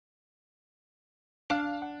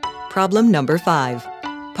Problem number 5.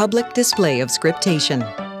 Public display of scriptation.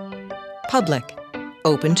 Public,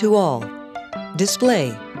 open to all.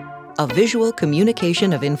 Display, a visual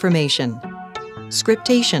communication of information.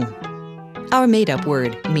 Scriptation, our made-up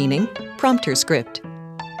word meaning prompter script.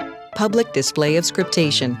 Public display of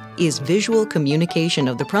scriptation is visual communication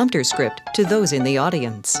of the prompter script to those in the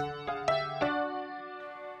audience.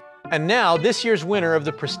 And now, this year's winner of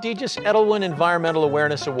the prestigious Edelwin Environmental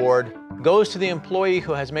Awareness Award goes to the employee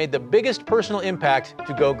who has made the biggest personal impact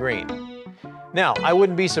to Go Green. Now, I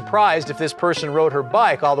wouldn't be surprised if this person rode her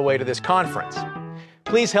bike all the way to this conference.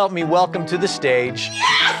 Please help me welcome to the stage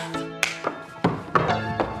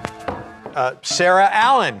Sarah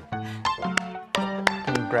Allen.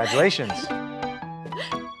 Congratulations.